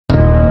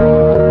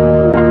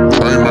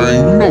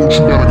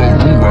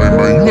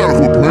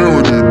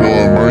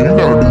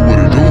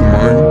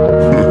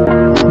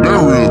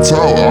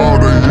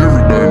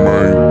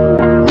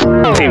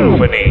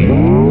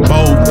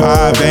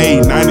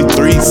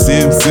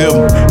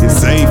7.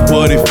 It's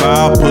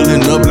 8:45,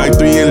 pulling up like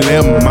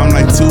 3:11. I'm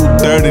like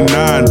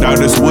 2:39, dawg,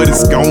 that's what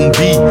it's gon'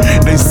 be.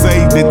 They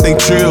say that they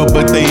trill,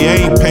 but they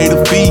ain't paid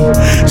a fee.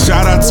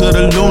 Shout out to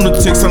the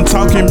lunatics, I'm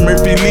talking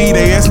Murphy Lee.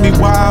 They ask me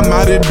why I'm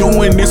out here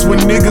doing this when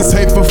niggas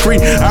hate for free.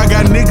 I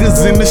got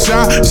niggas in the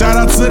shop, shout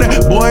out to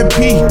that boy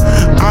P.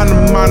 On the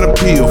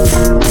monopill,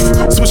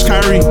 switch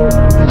Kyrie.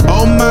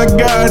 Oh my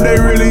God, they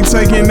really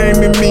taking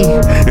aim at me.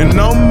 And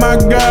oh my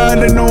God,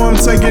 they know I'm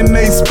taking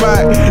they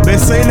spot. They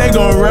say they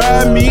gon'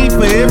 ride me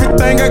for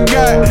everything I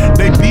got.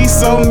 They be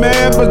so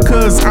mad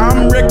because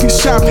I'm wrecking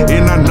shop.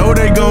 And I know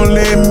they gon'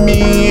 let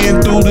me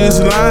in through this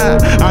line.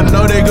 I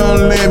know they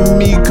gon' let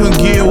me come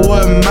get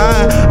what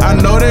mine. I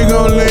know they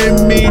gon'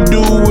 let me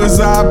do as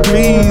I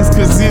please.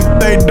 Cause if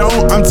they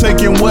don't, I'm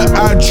taking what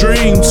I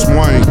dream.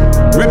 Swang.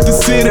 Rep the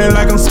city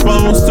like I'm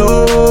supposed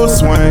to.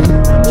 Swang.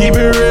 Keep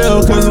it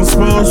real cause I'm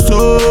supposed to.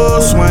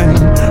 Swang.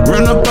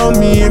 Run up on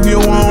me if you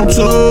want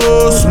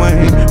to.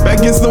 Swang. Back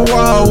against the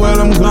wall, well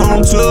I'm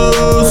going to.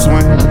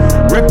 Swang.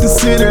 Rep the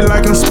city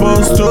like I'm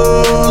supposed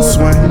to.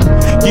 Swang.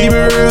 Keep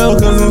it real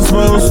cause I'm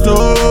supposed to.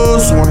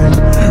 Swang.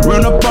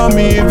 Run up on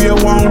me if you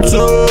want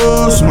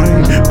to.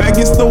 Swang. Back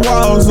against the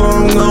wall, so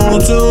I'm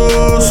going to.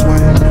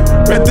 Swang.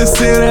 Rep the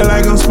city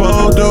like I'm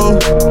supposed to.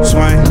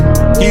 Swang.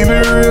 Keep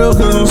it real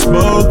cause I'm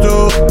supposed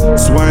to.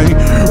 Swang.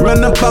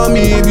 Run up on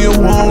me if you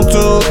want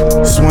to.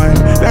 Swang.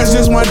 That's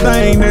just one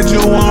thing that you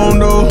won't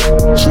do.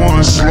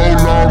 Swing slow,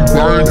 now I'm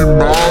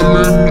banging all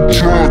in the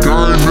trunk.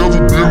 I ain't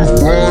never been a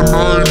fraud,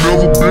 I ain't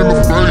never been a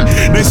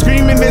fake. They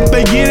screaming that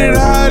they get it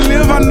how I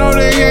live, I know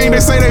they ain't. They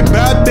say they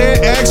bout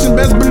that action,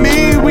 best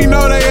believe we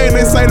know they ain't.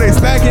 They say they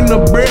stacking the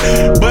brick,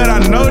 but I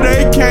know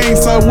they can't.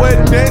 So what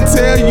that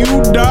tell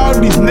you,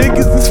 dawg? These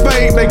niggas is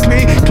fake. They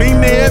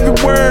clean their every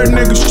word,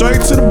 nigga,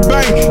 straight to the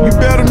bank. You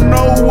better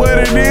know what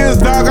it is,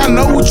 dawg. I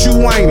know what you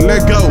ain't.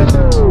 Let go.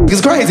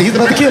 He's crazy. He's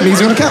about to kill me.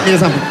 He's gonna cut me or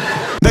something.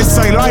 They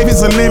say life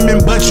is a lemon,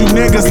 but you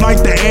niggas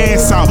like the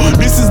ass out.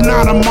 This is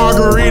not a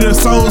margarita,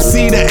 so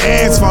see the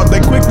asphalt.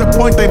 They quick to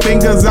point their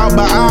fingers out,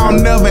 but I'll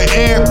never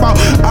air out.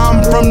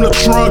 I'm from the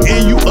trunk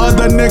and you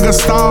other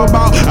niggas stall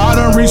out. I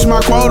done reached my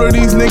quota,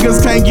 these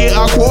niggas can't get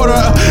a quarter.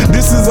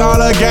 This is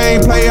all a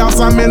game, playoffs,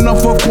 I'm in the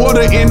fourth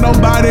quarter. Ain't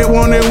nobody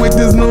wanted with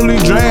this newly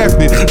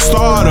drafted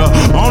starter.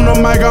 On the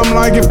mic, I'm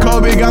like if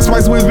Kobe got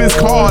spikes with Vince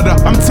Carter.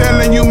 I'm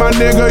telling you, my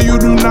nigga, you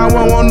do not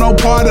want no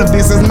part of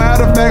this. As a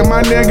matter of fact,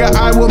 my nigga,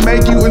 I will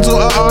make you into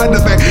an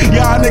artifact.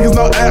 Y'all niggas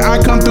know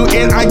I come through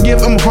and I give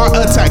them heart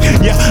attack.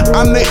 Yeah,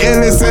 I'm the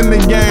illest in the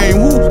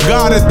game. Who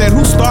got it that?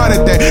 Who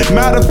started that?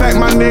 Matter of fact,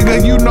 my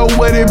nigga, you know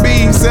what it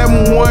be.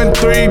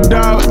 713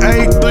 dog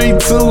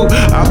 832.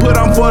 I put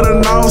on for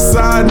the north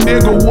side,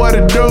 nigga, what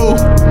it do?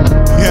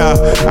 Yeah,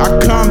 I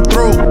come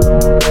through.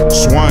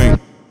 Swing.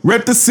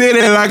 Rep the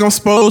city like I'm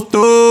supposed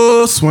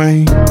to.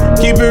 Swing.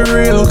 Keep it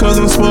real cause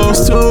I'm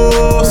supposed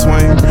to.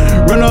 Swing.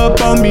 Run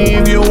up on me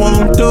if you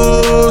want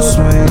to.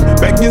 Swing.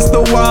 Back against the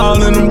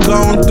wall and I'm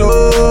going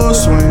to.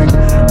 Swing.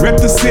 Rep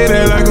the city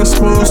like I'm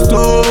supposed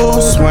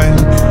to. Swing.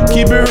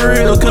 Keep it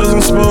real cause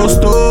I'm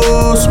supposed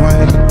to.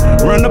 Swing.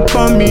 Run up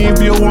on me if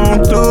you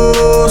want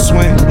to.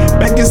 Swing.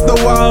 Back against the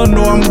wall,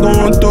 know I'm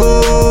going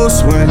to.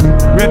 Swing.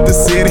 Rep the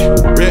city.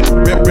 Rep.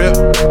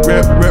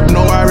 No,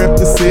 I rep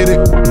the city.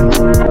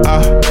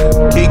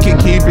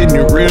 Keeping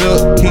it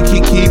real. Keep